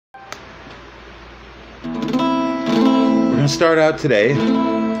going to start out today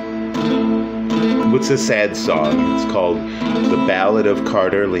with a sad song. It's called The Ballad of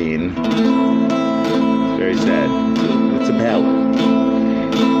Carter Lien. It's very sad. It's a ballad.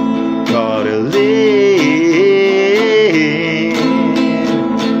 Carter Lien,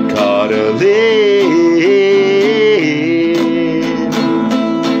 Carter Lien.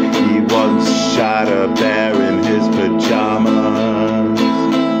 He once shot a bear in his pajamas.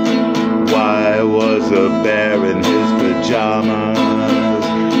 Why was a bear in his pajamas?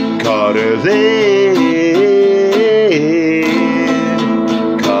 Carter Lien,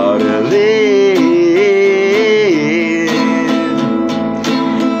 Carter Lien.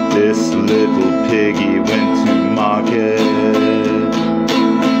 This little piggy went to market.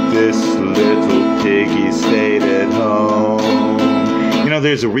 This little piggy stayed at home. You know,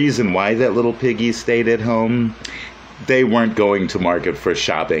 there's a reason why that little piggy stayed at home. They weren't going to market for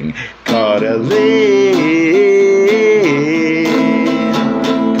shopping. Carter Lien,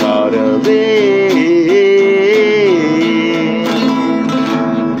 Carter Lien.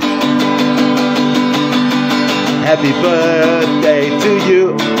 Happy birthday to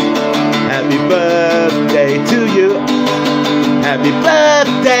you. Happy birthday to you. Happy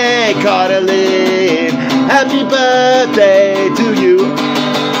birthday, Carter Lien. Happy birthday to you.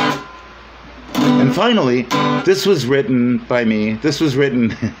 And finally, this was written by me. This was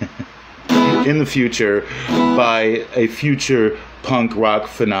written in the future by a future punk rock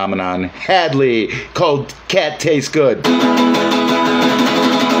phenomenon, Hadley, called Cat Tastes Good.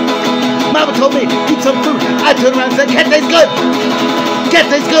 Mama told me, eat some food. I turned around and said, cat tastes good. Cat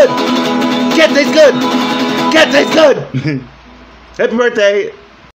tastes good. Cat tastes good. Cat tastes good. Happy birthday.